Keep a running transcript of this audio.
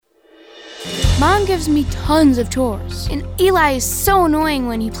Mom gives me tons of chores, and Eli is so annoying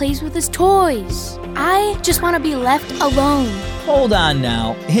when he plays with his toys. I just want to be left alone. Hold on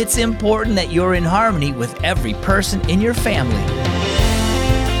now. It's important that you're in harmony with every person in your family.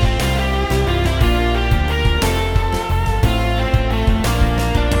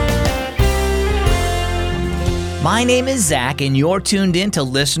 My name is Zach, and you're tuned in to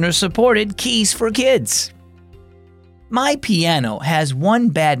listener-supported Keys for Kids. My piano has one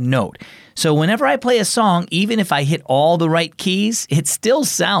bad note, so whenever I play a song, even if I hit all the right keys, it still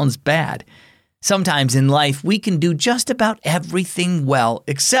sounds bad. Sometimes in life, we can do just about everything well,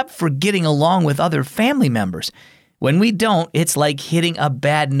 except for getting along with other family members. When we don't, it's like hitting a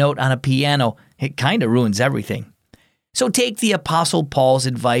bad note on a piano. It kind of ruins everything. So take the Apostle Paul's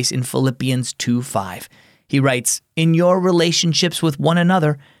advice in Philippians 2:5. He writes, "In your relationships with one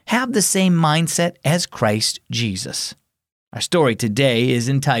another, have the same mindset as Christ Jesus." Our story today is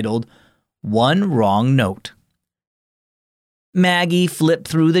entitled, One Wrong Note. Maggie flipped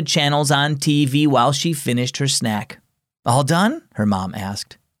through the channels on TV while she finished her snack. "All done?" her mom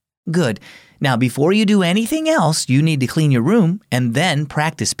asked. "Good. Now, before you do anything else, you need to clean your room and then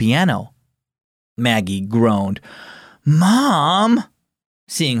practice piano." Maggie groaned. "Mom!"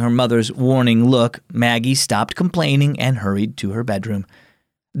 Seeing her mother's warning look, Maggie stopped complaining and hurried to her bedroom.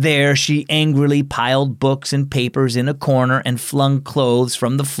 There, she angrily piled books and papers in a corner and flung clothes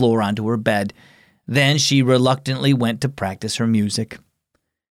from the floor onto her bed. Then she reluctantly went to practice her music.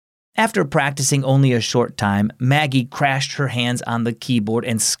 After practicing only a short time, Maggie crashed her hands on the keyboard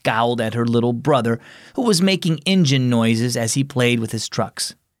and scowled at her little brother, who was making engine noises as he played with his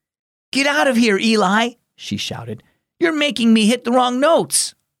trucks. "Get out of here, Eli!" she shouted. "You're making me hit the wrong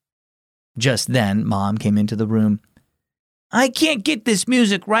notes." Just then, Mom came into the room. "I can't get this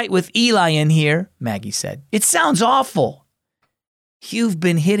music right with Eli in here," Maggie said. "It sounds awful." "You've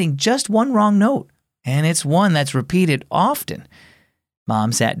been hitting just one wrong note, and it's one that's repeated often."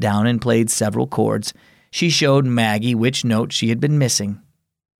 Mom sat down and played several chords. She showed Maggie which note she had been missing.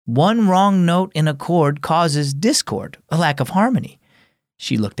 One wrong note in a chord causes discord, a lack of harmony.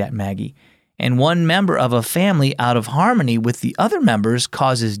 She looked at Maggie. And one member of a family out of harmony with the other members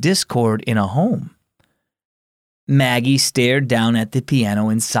causes discord in a home. Maggie stared down at the piano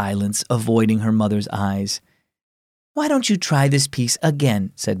in silence, avoiding her mother's eyes. "Why don't you try this piece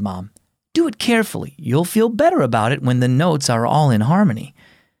again?" said Mom. "Do it carefully. You'll feel better about it when the notes are all in harmony."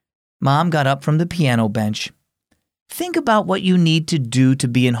 Mom got up from the piano bench. "Think about what you need to do to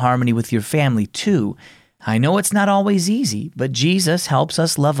be in harmony with your family, too. I know it's not always easy, but Jesus helps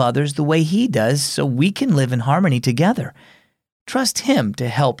us love others the way He does so we can live in harmony together. Trust Him to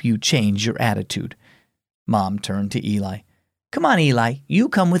help you change your attitude." Mom turned to Eli. "Come on, Eli, you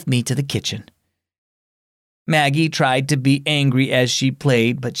come with me to the kitchen." Maggie tried to be angry as she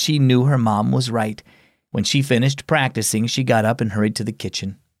played, but she knew her mom was right. When she finished practicing, she got up and hurried to the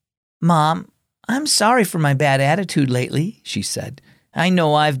kitchen. "Mom, I'm sorry for my bad attitude lately," she said. "I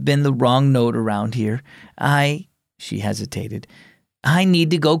know I've been the wrong note around here. She hesitated. "I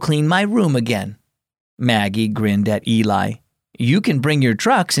need to go clean my room again." Maggie grinned at Eli. "You can bring your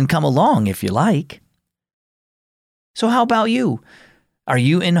trucks and come along if you like." So how about you? Are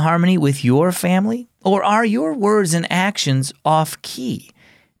you in harmony with your family? Or are your words and actions off key?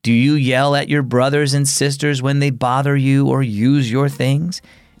 Do you yell at your brothers and sisters when they bother you or use your things?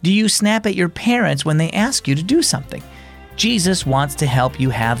 Do you snap at your parents when they ask you to do something? Jesus wants to help you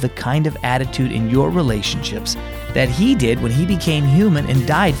have the kind of attitude in your relationships that He did when He became human and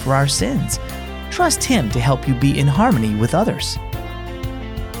died for our sins. Trust Him to help you be in harmony with others.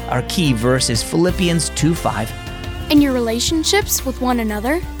 Our key verse is Philippians 2:5. In your relationships with one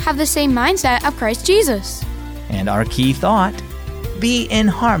another, have the same mindset of Christ Jesus. And our key thought, be in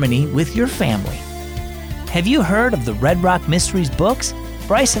harmony with your family. Have you heard of the Red Rock Mysteries books?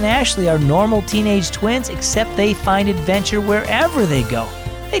 Bryce and Ashley are normal teenage twins, except they find adventure wherever they go.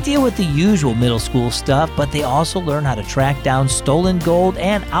 They deal with the usual middle school stuff, but they also learn how to track down stolen gold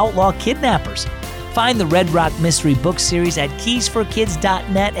and outlaw kidnappers. Find the Red Rock Mystery book series at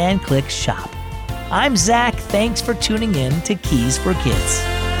keysforkids.net and click shop. I'm Zach. Thanks for tuning in to Keys for Kids.